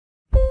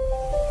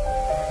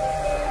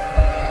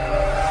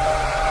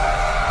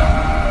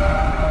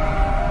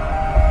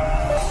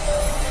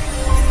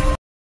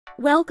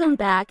Welcome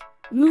back,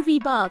 movie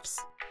buffs.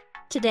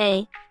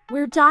 Today,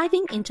 we're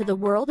diving into the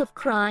world of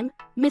crime,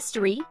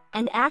 mystery,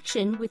 and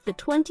action with the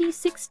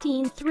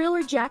 2016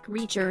 thriller Jack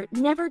Reacher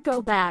Never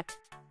Go Back.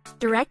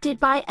 Directed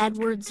by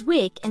Edward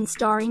Zwick and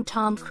starring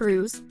Tom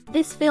Cruise,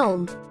 this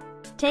film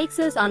takes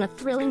us on a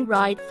thrilling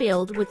ride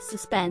filled with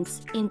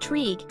suspense,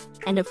 intrigue,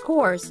 and of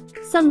course,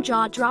 some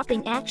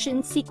jaw-dropping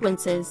action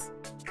sequences.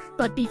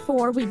 But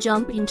before we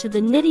jump into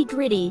the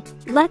nitty-gritty,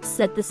 let's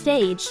set the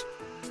stage.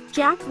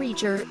 Jack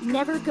Reacher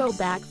Never Go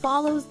Back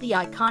follows the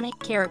iconic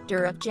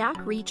character of Jack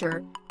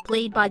Reacher,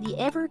 played by the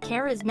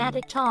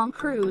ever-charismatic Tom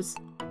Cruise.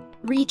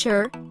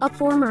 Reacher, a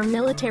former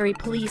military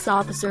police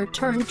officer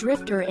turned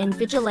drifter and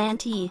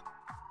vigilante,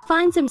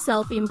 finds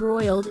himself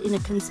embroiled in a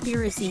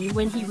conspiracy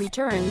when he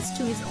returns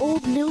to his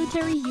old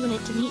military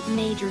unit to meet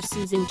Major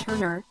Susan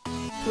Turner,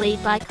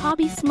 played by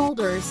Cobie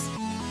Smulders.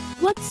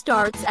 What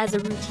starts as a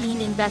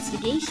routine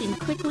investigation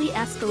quickly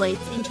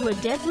escalates into a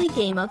deadly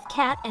game of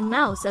cat and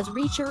mouse as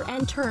Reacher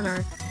and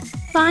Turner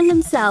find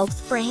themselves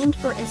framed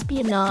for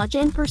espionage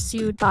and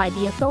pursued by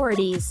the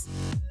authorities.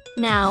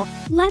 Now,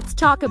 let's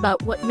talk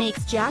about what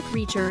makes Jack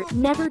Reacher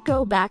Never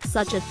Go Back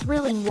such a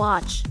thrilling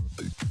watch.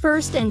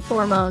 First and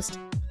foremost,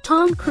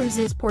 Tom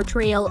Cruise's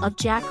portrayal of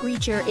Jack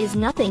Reacher is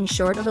nothing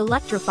short of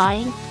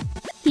electrifying.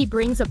 He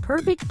brings a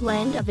perfect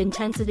blend of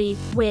intensity,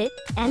 wit,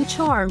 and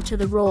charm to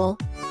the role,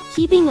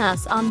 keeping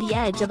us on the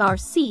edge of our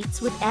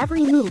seats with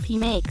every move he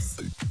makes.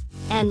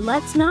 And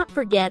let's not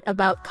forget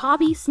about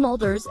Cobie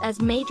Smulders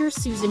as Major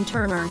Susan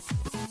Turner.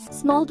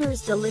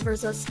 Smulders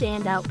delivers a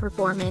standout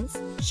performance,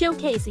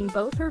 showcasing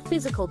both her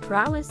physical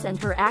prowess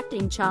and her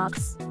acting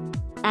chops.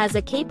 As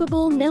a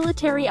capable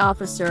military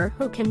officer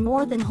who can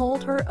more than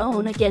hold her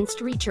own against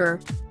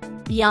Reacher.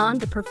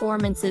 Beyond the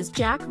performances,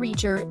 Jack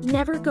Reacher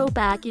Never Go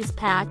Back is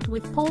packed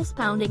with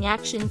pulse-pounding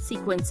action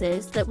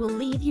sequences that will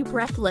leave you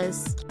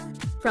breathless.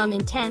 From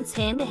intense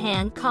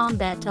hand-to-hand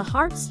combat to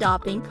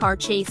heart-stopping car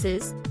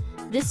chases,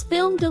 this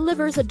film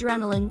delivers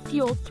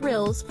adrenaline-fueled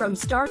thrills from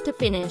start to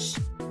finish.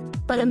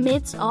 But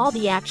amidst all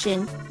the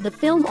action, the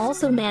film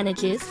also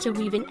manages to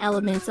weave in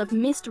elements of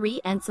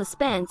mystery and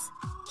suspense,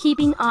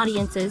 keeping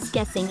audiences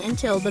guessing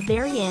until the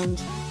very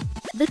end.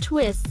 The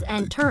twists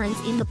and turns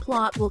in the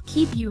plot will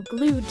keep you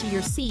glued to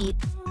your seat,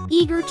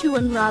 eager to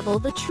unravel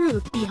the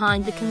truth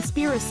behind the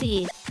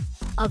conspiracy.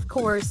 Of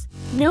course,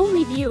 no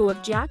review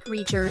of Jack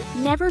Reacher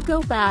Never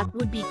Go Back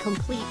would be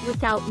complete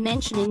without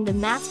mentioning the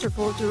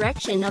masterful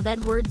direction of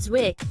Edward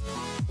Zwick.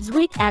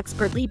 Zwick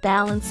expertly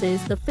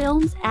balances the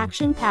film's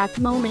action-packed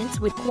moments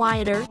with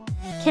quieter,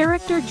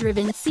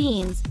 character-driven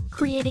scenes,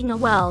 creating a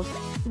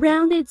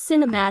well-rounded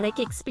cinematic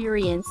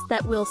experience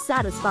that will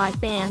satisfy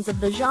fans of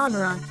the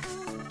genre.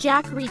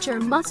 Jack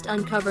Reacher must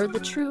uncover the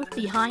truth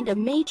behind a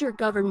major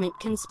government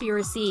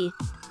conspiracy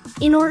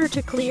in order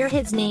to clear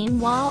his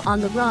name while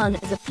on the run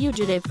as a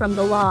fugitive from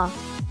the law.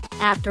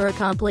 After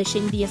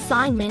accomplishing the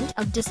assignment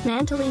of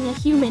dismantling a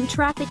human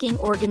trafficking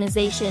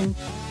organization,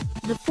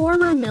 the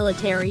former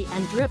military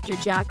and drifter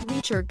Jack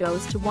Reacher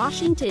goes to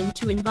Washington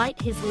to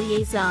invite his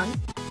liaison,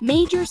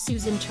 Major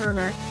Susan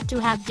Turner,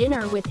 to have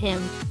dinner with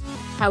him.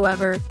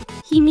 However,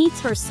 he meets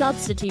her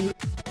substitute,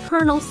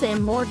 Colonel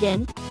Sam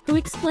Morgan, who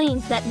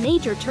explains that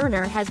Major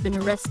Turner has been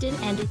arrested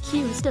and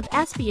accused of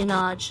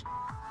espionage.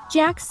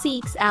 Jack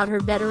seeks out her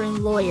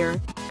veteran lawyer,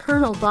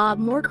 Colonel Bob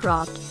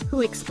Moorcroft,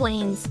 who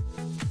explains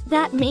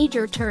that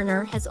Major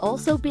Turner has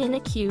also been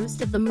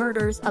accused of the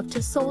murders of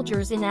 2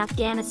 soldiers in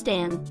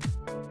Afghanistan.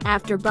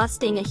 After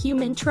busting a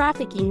human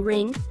trafficking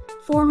ring,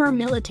 former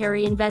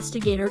military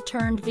investigator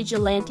turned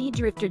vigilante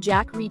drifter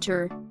Jack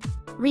Reacher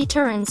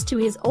returns to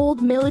his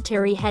old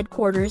military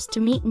headquarters to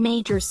meet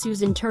Major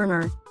Susan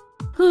Turner,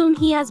 whom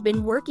he has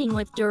been working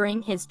with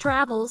during his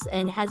travels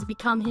and has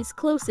become his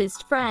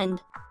closest friend,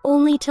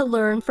 only to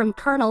learn from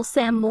Colonel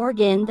Sam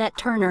Morgan that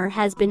Turner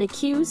has been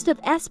accused of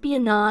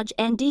espionage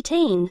and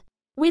detained.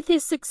 With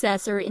his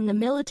successor in the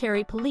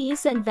military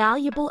police and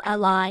valuable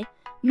ally,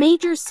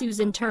 Major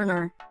Susan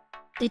Turner,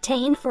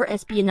 detained for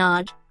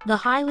espionage, the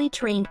highly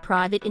trained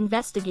private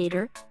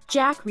investigator,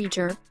 Jack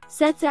Reacher,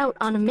 sets out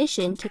on a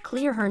mission to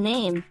clear her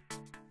name.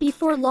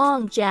 Before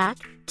long, Jack,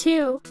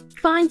 too,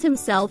 finds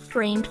himself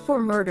framed for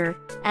murder,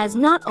 as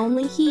not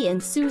only he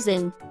and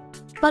Susan,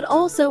 but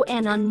also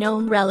an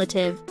unknown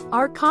relative,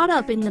 are caught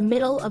up in the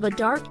middle of a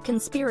dark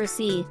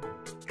conspiracy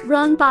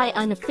run by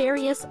a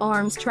nefarious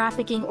arms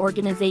trafficking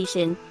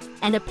organization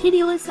and a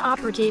pitiless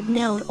operative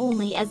known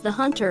only as the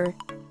Hunter.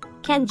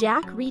 Can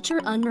Jack Reacher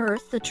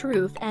unearth the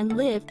truth and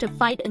live to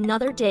fight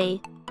another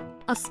day?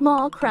 A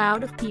small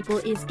crowd of people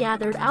is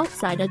gathered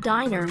outside a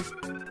diner.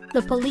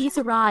 The police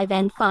arrive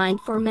and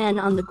find 4 men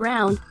on the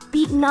ground,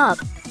 beaten up.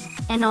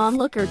 An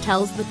onlooker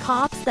tells the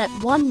cops that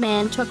one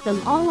man took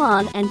them all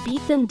on and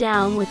beat them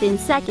down within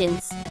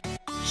seconds.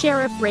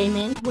 Sheriff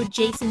Raymond Wood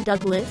Jason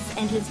Douglas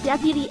and his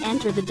deputy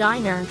enter the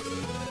diner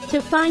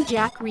to find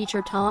Jack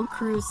Reacher Tom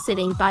Cruise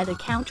sitting by the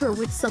counter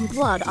with some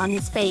blood on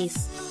his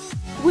face.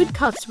 Wood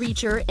cuffs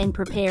Reacher and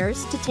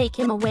prepares to take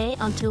him away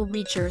until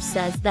Reacher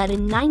says that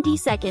in 90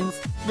 seconds,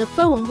 the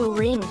phone will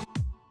ring.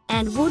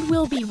 and Wood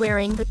will be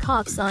wearing the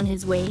cuffs on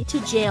his way to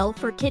jail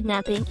for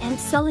kidnapping and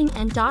selling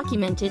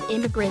undocumented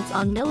immigrants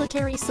on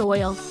military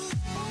soil.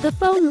 The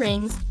phone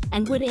rings,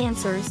 and Wood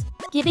answers,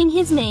 giving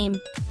his name.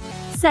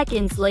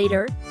 Seconds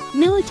later,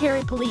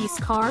 military police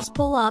cars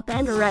pull up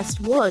and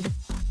arrest Wood.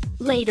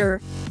 Later,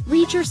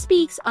 Reacher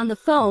speaks on the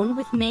phone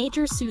with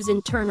Major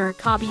Susan Turner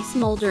Cobie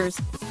Smulders,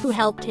 who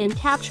helped him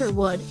capture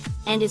Wood,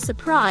 and is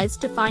surprised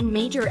to find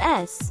Major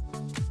S.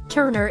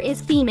 Turner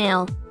is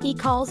female. He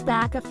calls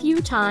back a few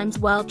times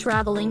while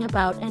traveling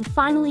about and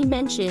finally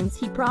mentions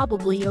he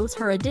probably owes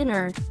her a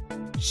dinner.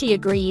 She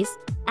agrees,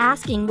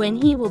 asking when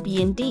he will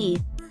be in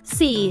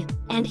D.C.,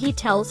 and he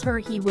tells her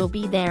he will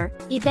be there,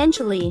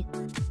 eventually.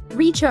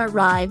 Reacher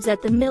arrives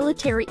at the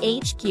military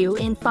HQ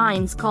and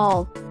finds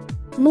Col.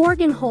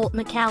 Morgan Holt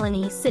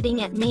McCallany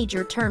sitting at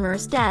Major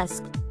Turner's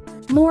desk.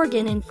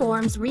 Morgan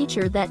informs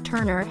Reacher that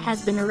Turner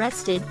has been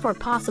arrested for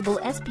possible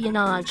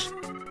espionage.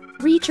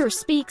 Reacher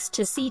speaks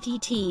to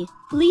CTT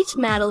Leach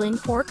Madeline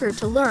Porker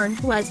to learn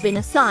who has been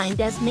assigned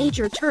as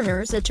Major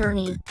Turner's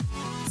attorney.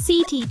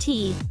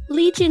 CTT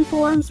Leach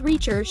informs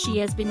Reacher she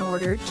has been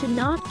ordered to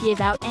not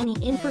give out any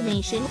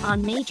information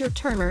on Major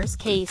Turner's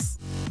case.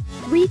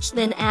 Reach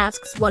then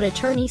asks what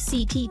attorney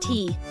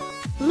CTT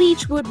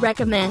Leach would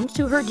recommend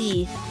to her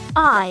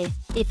D.I.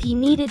 if he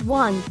needed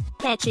one.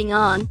 Catching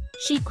on,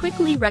 she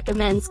quickly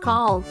recommends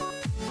Col.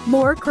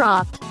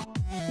 Moorcroft.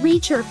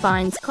 Reacher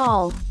finds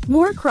Col.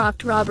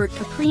 Moorcroft Robert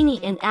Caprini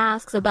and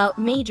asks about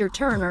Major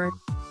Turner.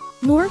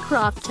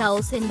 Moorcroft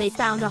tells him they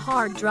found a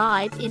hard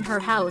drive in her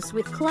house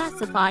with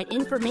classified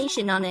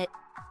information on it.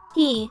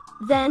 He,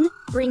 then,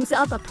 brings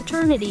up a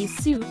paternity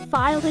suit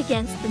filed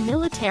against the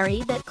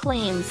military that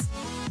claims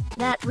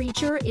that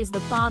Reacher is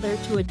the father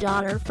to a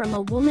daughter from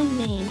a woman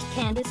named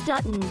Candace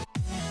Dutton.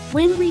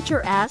 When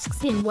Reacher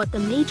asks him what the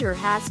Major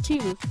has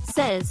to,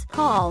 says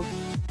Col.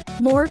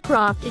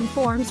 Moorcroft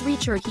informs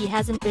Reacher he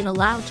hasn't been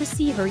allowed to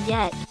see her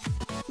yet.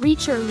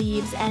 Reacher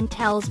leaves and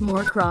tells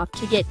Moorcroft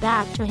to get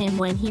back to him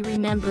when he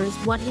remembers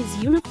what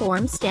his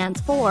uniform stands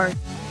for.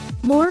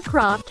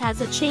 Moorcroft has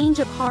a change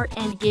of heart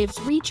and gives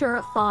Reacher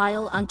a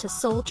file onto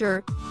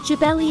soldier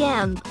Jabeli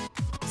M.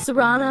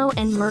 Serrano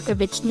and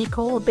Merkovich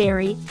Nicole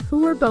Berry, who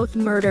were both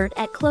murdered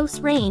at close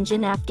range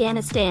in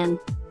Afghanistan.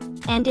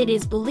 And it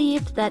is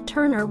believed that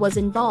Turner was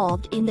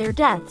involved in their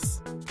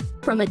deaths.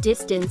 From a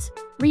distance,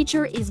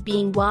 Reacher is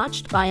being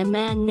watched by a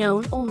man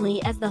known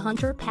only as the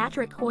Hunter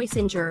Patrick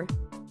Hoysinger.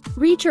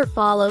 Reacher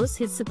follows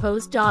his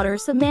supposed daughter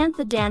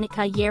Samantha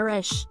Danica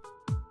Yerish.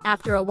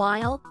 After a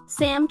while,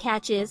 Sam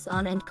catches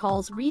on and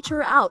calls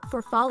Reacher out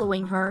for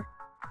following her.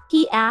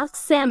 He asks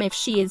Sam if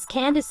she is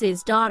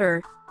Candace's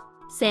daughter.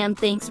 Sam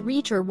thinks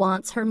Reacher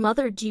wants her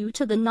mother due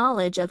to the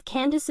knowledge of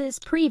Candace's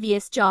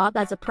previous job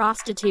as a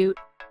prostitute.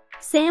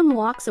 Sam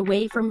walks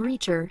away from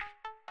Reacher.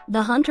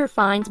 The hunter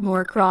finds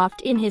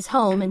Moorcroft in his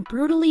home and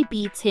brutally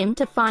beats him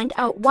to find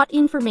out what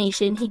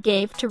information he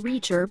gave to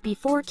Reacher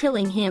before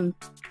killing him.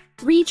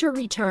 Reacher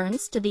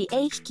returns to the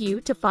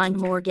HQ to find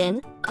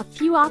Morgan, a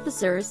few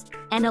officers,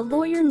 and a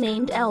lawyer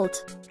named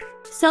Elt.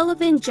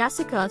 Sullivan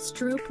Jessica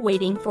Stroop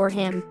waiting for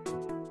him.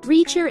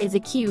 Reacher is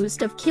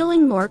accused of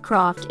killing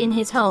Moorcroft in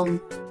his home.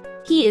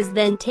 He is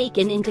then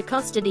taken into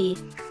custody.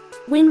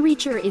 When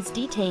Reacher is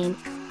detained,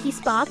 he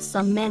spots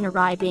some men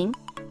arriving,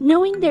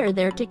 knowing they're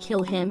there to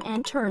kill him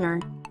and Turner.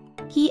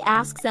 He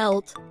asks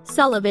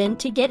Sullivan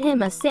to get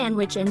him a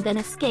sandwich and then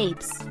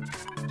escapes.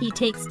 He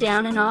takes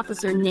down an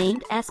officer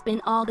named Espen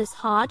Aldous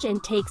Hodge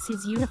and takes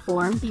his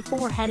uniform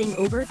before heading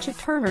over to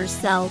Turner's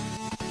cell.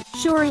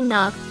 Sure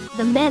enough,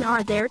 the men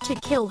are there to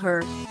kill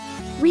her.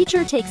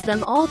 Reacher takes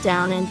them all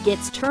down and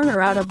gets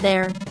Turner out of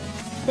there.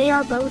 They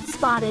are both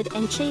spotted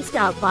and chased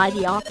out by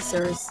the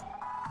officers.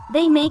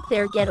 They make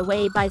their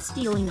getaway by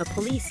stealing a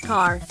police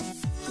car.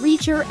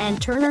 Reacher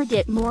and Turner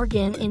get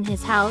Morgan in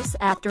his house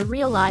after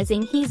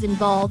realizing he's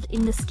involved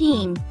in the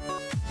scheme.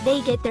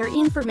 They get their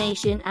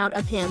information out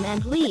of him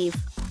and leave.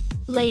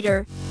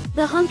 Later,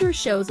 the hunter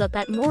shows up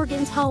at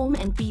Morgan's home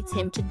and beats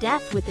him to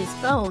death with his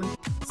phone,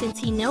 since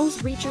he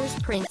knows Reacher's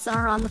prints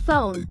are on the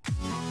phone.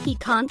 He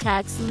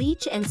contacts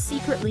Leach and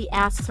secretly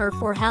asks her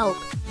for help.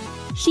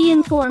 She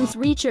informs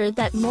Reacher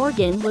that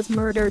Morgan was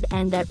murdered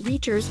and that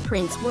Reacher's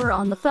prints were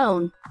on the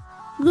phone.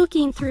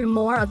 Looking through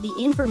more of the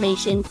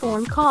information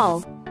from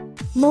Col.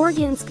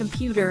 Morgan's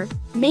computer,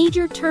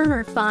 Major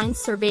Turner finds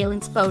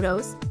surveillance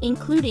photos,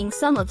 including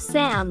some of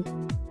Sam.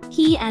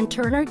 He and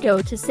Turner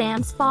go to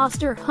Sam's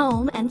foster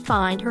home and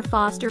find her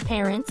foster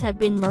parents have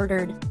been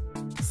murdered.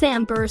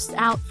 Sam bursts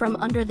out from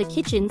under the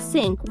kitchen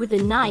sink with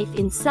a knife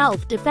in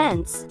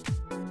self-defense.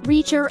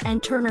 Reacher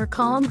and Turner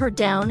calm her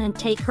down and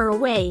take her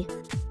away.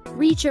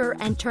 Reacher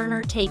and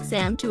Turner take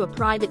Sam to a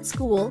private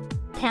school,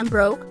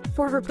 Pembroke,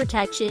 for her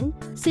protection,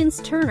 since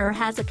Turner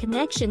has a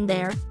connection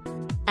there.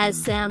 As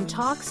Sam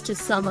talks to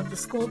some of the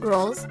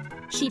schoolgirls,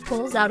 she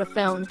pulls out a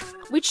phone,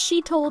 which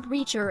she told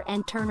Reacher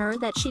and Turner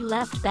that she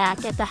left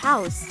back at the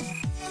house.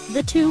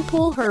 The two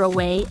pull her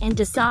away and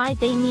decide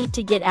they need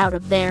to get out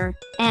of there,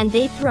 and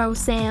they throw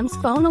Sam's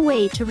phone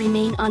away to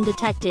remain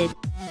undetected.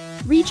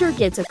 Reacher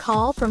gets a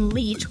call from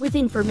Leach with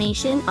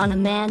information on a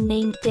man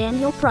named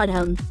Daniel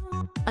Prudhomme,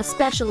 a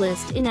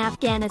specialist in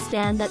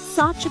Afghanistan that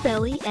saw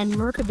Cobie and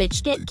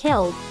Merkovich get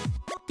killed.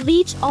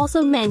 Leach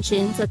also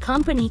mentions a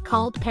company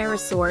called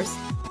Parasource,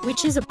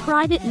 which is a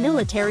private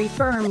military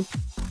firm.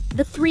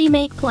 The three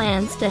make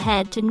plans to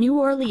head to New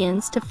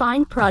Orleans to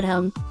find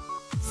Prudhomme.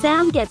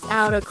 Sam gets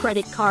out a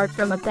credit card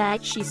from a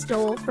bag she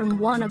stole from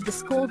one of the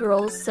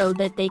schoolgirls so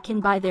that they can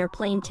buy their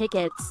plane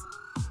tickets.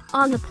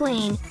 On the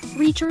plane,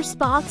 Reacher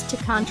spots two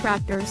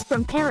contractors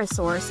from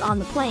Parasource on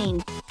the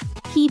plane.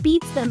 He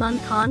beats them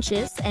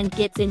unconscious and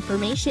gets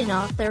information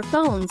off their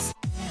phones.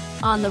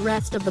 On the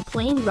rest of the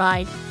plane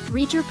ride,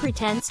 Reacher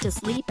pretends to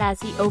sleep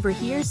as he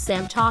overhears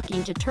Sam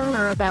talking to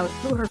Turner about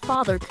who her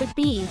father could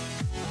be.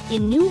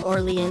 In New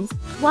Orleans,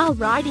 while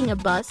riding a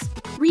bus,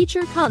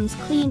 Reacher comes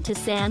clean to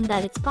Sam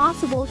that it's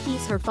possible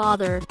he's her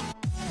father,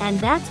 and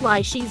that's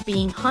why she's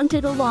being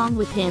hunted along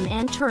with him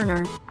and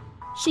Turner.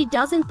 She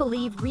doesn't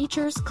believe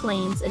Reacher's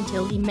claims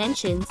until he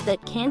mentions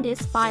that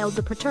Candace filed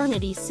the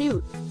paternity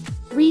suit.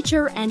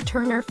 Reacher and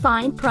Turner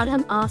find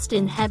Prudhomme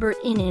Austin Hebert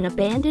in an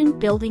abandoned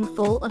building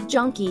full of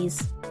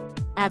junkies.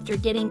 After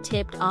getting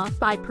tipped off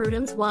by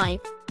Prudhomme's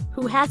wife,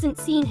 who hasn't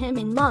seen him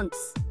in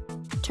months,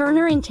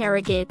 Turner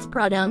interrogates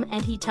Prudhomme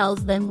and he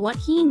tells them what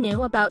he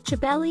knew about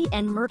Cobie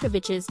and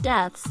Merkovich's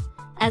deaths,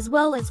 as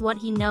well as what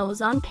he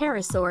knows on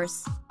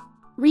Parasource.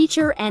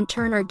 Reacher and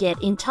Turner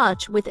get in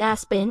touch with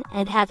Aspen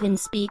and have him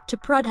speak to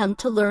Prudhomme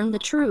to learn the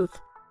truth.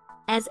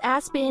 As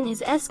Aspen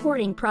is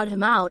escorting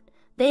Prudhomme out,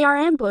 they are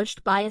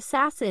ambushed by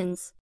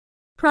assassins.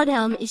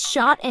 Prudhomme is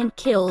shot and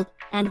killed,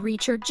 and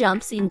Reacher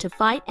jumps in to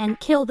fight and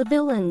kill the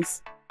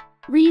villains.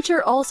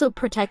 Reacher also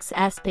protects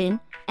Aspen,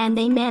 and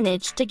they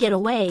manage to get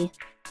away.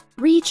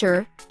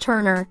 Reacher,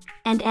 Turner,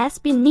 and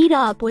Aspen meet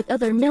up with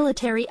other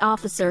military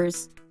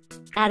officers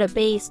at a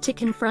base to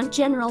confront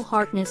General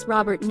Harkness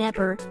Robert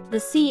Nepper, the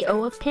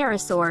CEO of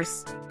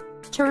Parasource.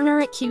 Turner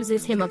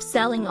accuses him of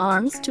selling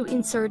arms to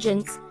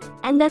insurgents,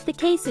 and that the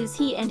cases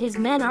he and his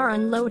men are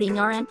unloading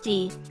are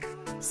empty.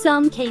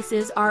 Some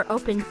cases are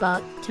opened,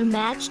 but, to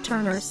match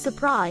Turner's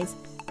surprise,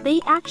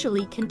 they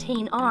actually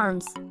contain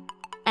arms.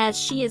 As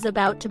she is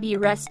about to be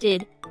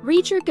arrested,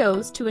 Reacher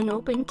goes to an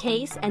open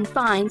case and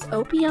finds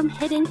opium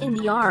hidden in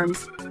the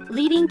arms,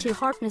 leading to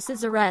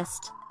Harkness's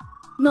arrest.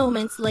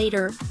 Moments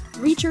later,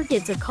 Reacher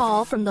gets a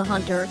call from the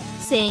hunter,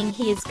 saying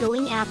he is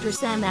going after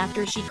Sam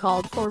after she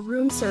called for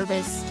room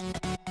service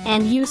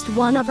and used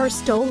one of her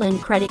stolen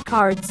credit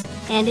cards,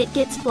 and it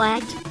gets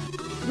flagged.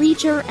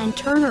 Reacher and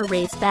Turner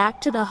race back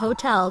to the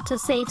hotel to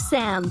save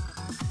Sam.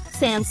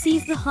 Sam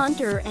sees the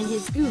hunter and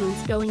his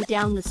goons going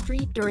down the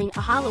street during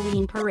a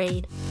Halloween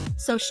parade,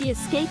 so she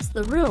escapes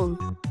the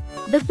room.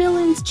 The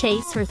villains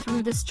chase her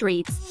through the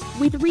streets,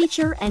 with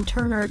Reacher and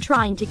Turner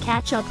trying to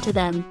catch up to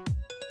them.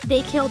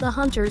 They kill the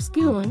hunter's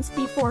goons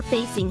before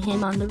facing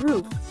him on the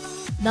roof.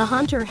 The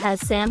hunter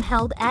has Sam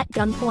held at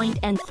gunpoint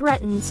and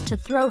threatens to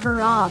throw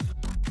her off.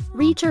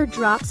 Reacher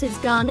drops his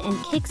gun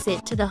and kicks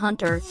it to the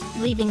hunter,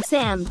 leaving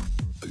Sam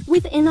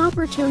with an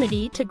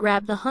opportunity to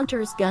grab the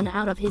hunter's gun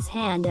out of his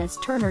hand as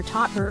Turner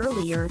taught her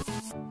earlier.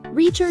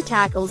 Reacher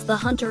tackles the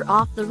hunter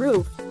off the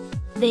roof.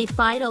 They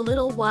fight a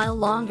little while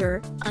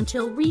longer,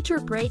 until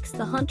Reacher breaks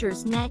the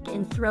hunter's neck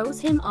and throws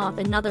him off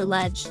another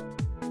ledge.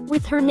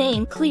 With her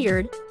name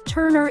cleared,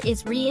 Turner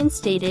is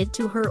reinstated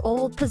to her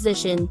old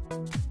position.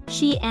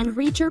 She and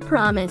Reacher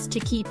promise to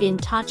keep in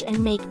touch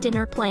and make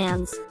dinner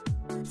plans.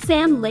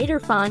 Sam later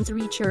finds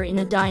Reacher in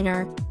a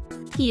diner.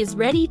 He is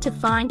ready to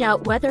find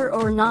out whether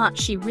or not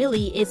she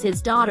really is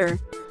his daughter,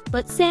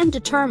 but Sam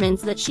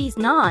determines that she's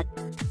not,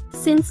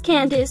 since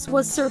Candace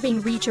was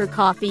serving Reacher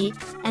coffee,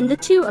 and the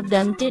two of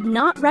them did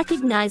not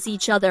recognize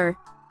each other.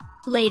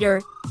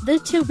 Later, the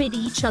two bid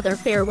each other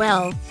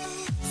farewell.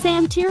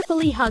 Sam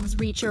tearfully hugs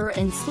Reacher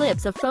and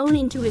slips a phone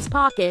into his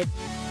pocket.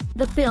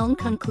 The film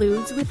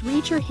concludes with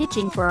Reacher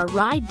hitching for a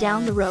ride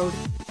down the road.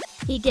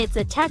 He gets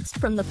a text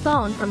from the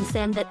phone from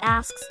Sam that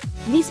asks,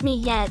 "Miss me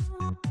yet?"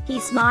 He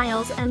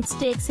smiles and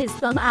sticks his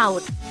thumb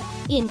out.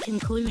 In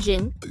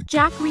conclusion,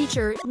 Jack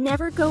Reacher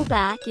Never Go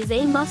Back is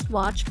a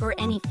must-watch for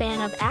any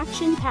fan of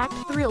action-packed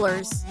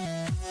thrillers.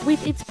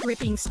 With its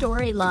gripping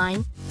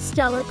storyline,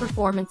 stellar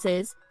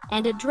performances,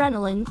 and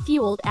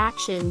adrenaline-fueled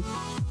action,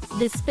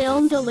 this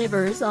film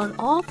delivers on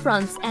all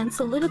fronts and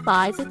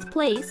solidifies its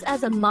place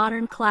as a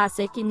modern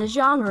classic in the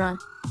genre.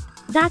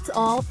 That's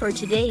all for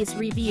today's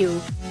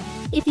review.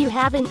 If you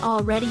haven't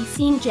already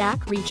seen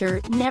Jack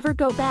Reacher Never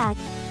Go Back,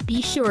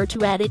 be sure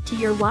to add it to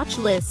your watch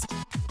list.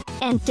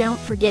 And don't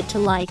forget to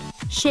like,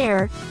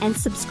 share, and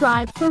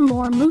subscribe for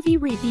more movie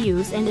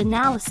reviews and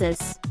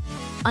analysis.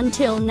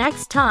 Until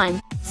next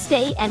time,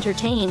 stay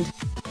entertained.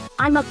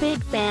 I'm a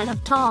big fan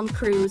of Tom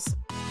Cruise.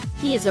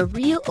 He is a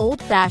real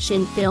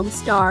old-fashioned film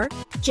star,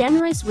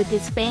 generous with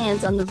his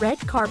fans on the red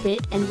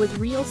carpet and with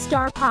real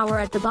star power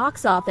at the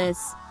box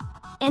office.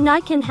 And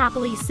I can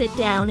happily sit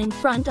down in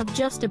front of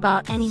just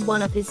about any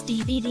one of his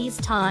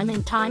DVDs time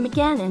and time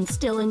again and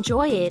still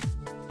enjoy it.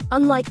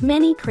 Unlike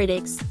many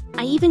critics,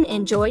 I even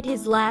enjoyed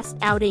his last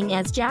outing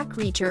as Jack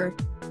Reacher.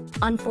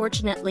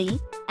 Unfortunately,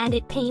 and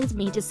it pains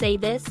me to say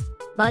this,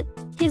 but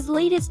his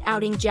latest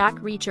outing, Jack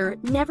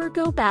Reacher Never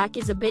Go Back,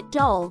 is a bit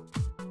dull.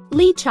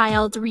 Lee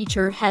Child's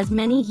Reacher has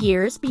many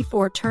years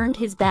before turned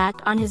his back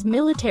on his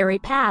military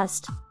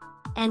past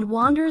and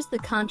wanders the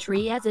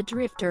country as a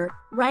drifter,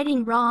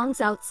 righting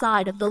wrongs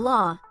outside of the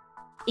law.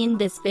 In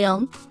this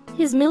film,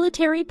 his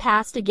military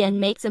past again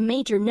makes a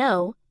major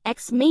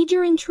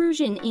major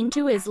intrusion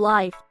into his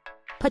life.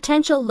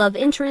 Potential love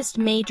interest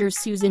Major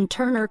Susan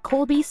Turner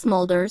Cobie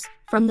Smulders,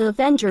 from the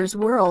Avengers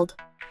world,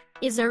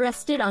 is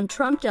arrested on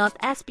trumped-up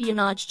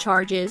espionage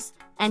charges,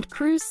 and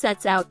Cruise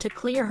sets out to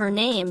clear her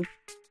name.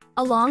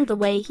 Along the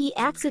way, he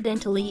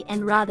accidentally,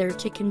 and rather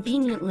too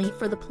conveniently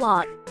for the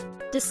plot,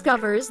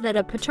 discovers that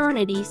a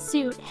paternity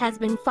suit has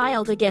been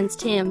filed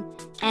against him,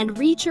 and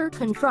Reacher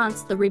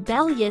confronts the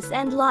rebellious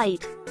and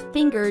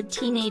light-fingered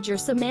teenager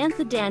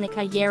Samantha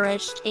Danica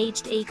Yarish,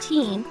 aged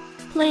 18,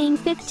 playing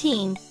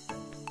 15.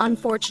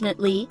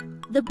 Unfortunately,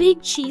 the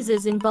big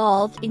cheeses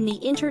involved in the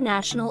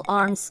international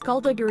arms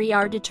skullduggery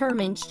are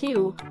determined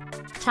to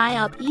tie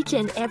up each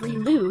and every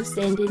loose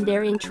end in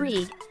their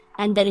intrigue,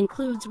 and that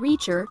includes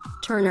Reacher,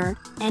 Turner,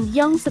 and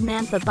young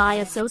Samantha by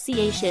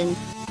association.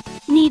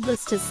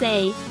 Needless to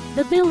say,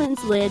 the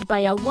villains led by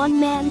a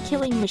one-man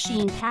killing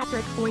machine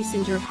Patrick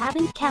Hoysinger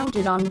haven't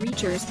counted on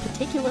Reacher's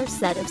particular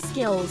set of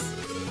skills.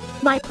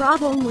 My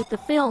problem with the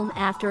film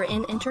after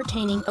an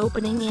entertaining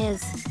opening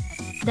is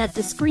that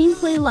the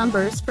screenplay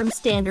lumbers from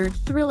standard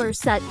thriller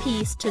set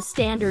piece to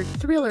standard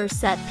thriller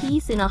set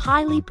piece in a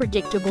highly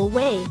predictable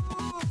way.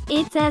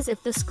 It's as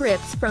if the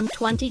scripts from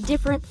 20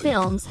 different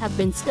films have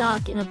been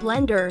stuck in a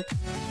blender.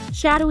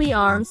 Shadowy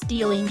arms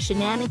dealing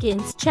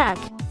shenanigans, check.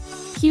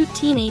 Cute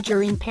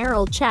teenager in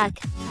peril, check.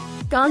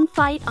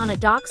 Gunfight on a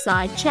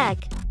dockside, check.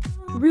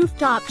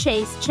 Rooftop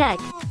chase, check.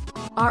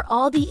 Are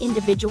all the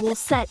individual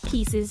set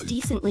pieces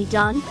decently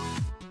done?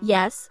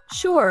 Yes,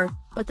 sure,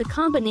 but the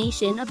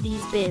combination of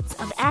these bits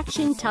of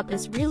action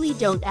tuppence really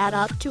don't add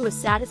up to a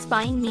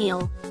satisfying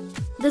meal.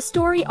 The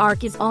story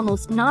arc is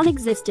almost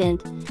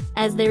non-existent,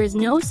 as there is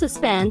no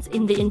suspense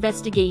in the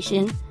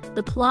investigation.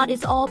 The plot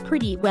is all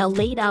pretty well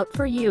laid out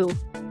for you.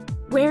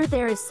 Where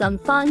there is some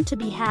fun to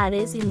be had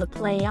is in the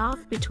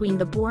playoff between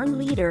the born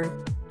leader,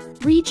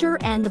 Reacher,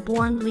 and the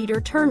born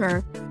leader,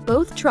 Turner,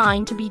 both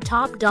trying to be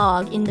top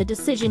dog in the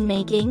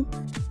decision-making.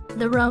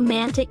 The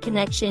romantic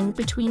connection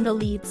between the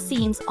leads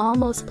seems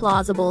almost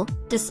plausible,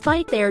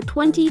 despite their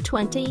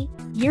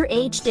 20-year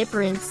age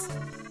difference.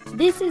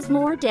 This is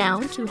more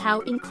down to how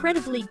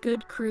incredibly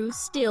good Cruise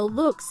still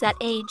looks at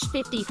age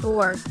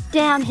 54.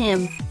 Damn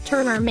him,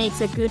 Turner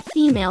makes a good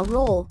female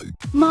role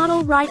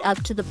model right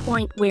up to the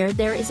point where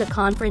there is a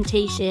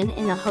confrontation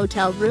in a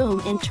hotel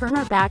room and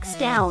Turner backs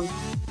down.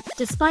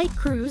 Despite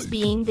Cruise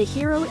being the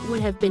hero, it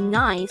would have been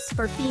nice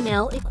for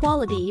female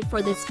equality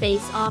for this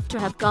face-off to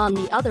have gone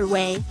the other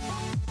way.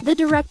 The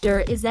director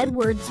is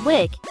Edward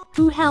Zwick,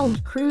 who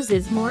helmed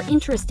Cruise's more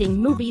interesting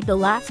movie The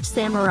Last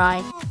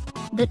Samurai.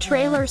 The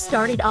trailer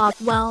started off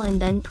well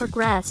and then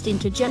progressed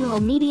into general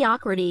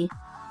mediocrity.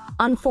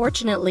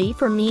 Unfortunately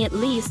for me at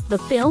least, the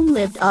film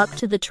lived up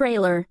to the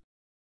trailer.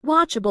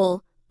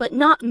 Watchable, but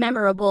not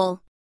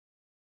memorable.